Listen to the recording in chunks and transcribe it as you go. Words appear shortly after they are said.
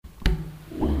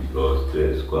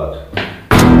4.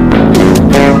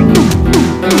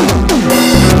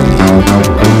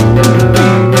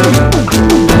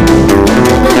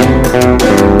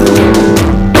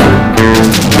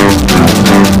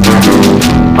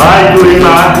 I dream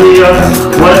I hear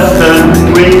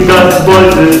western winged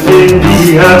voices in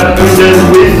the heavens,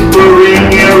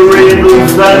 whispering in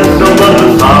riddles that some of the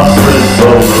softest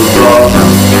of the rock.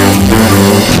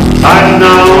 I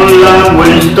know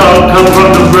language don't come from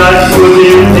the breath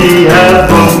within the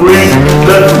evergreen.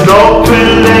 There's no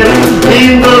belief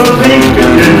in the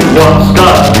thinking in one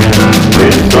stop.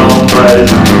 It's some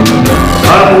place.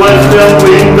 I'm western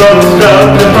wind of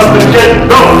stuff. If I forget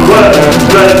nowhere,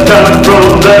 let's come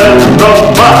from there. No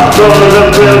matter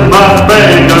the with my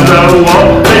fingers, I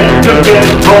won't make you get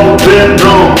holding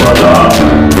on. But I'm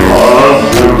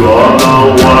to run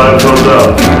away from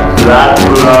the that's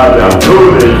right, I'm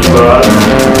foolish, but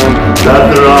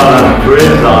that's right, I'm free,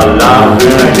 I'm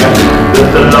laughing again.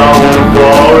 There's a long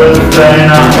forest thing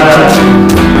I had,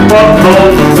 but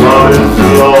most of it's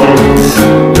slow.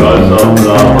 Cause of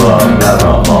love I'm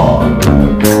never on.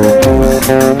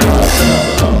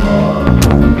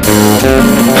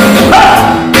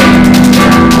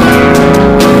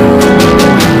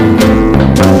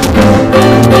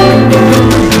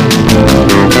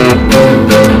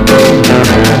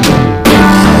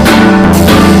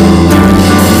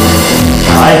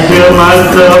 I feel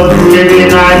myself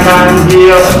breathing, I can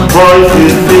hear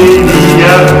voices in the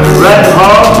air. Red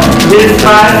hot, it's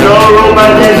my sorrow,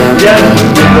 but it's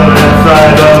just still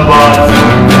inside the box.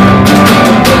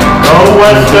 No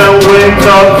western wind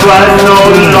of flight, no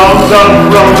longer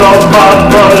from the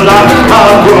bubble.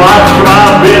 I'll watch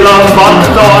my beloved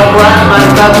monster, I grab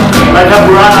myself like a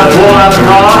brand new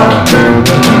car.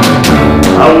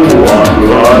 I won't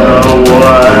run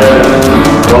away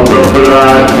from the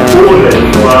black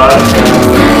foolish one.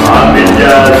 I'll be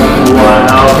just one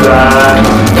of them.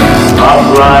 I'll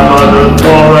climb on the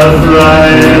forest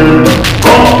line.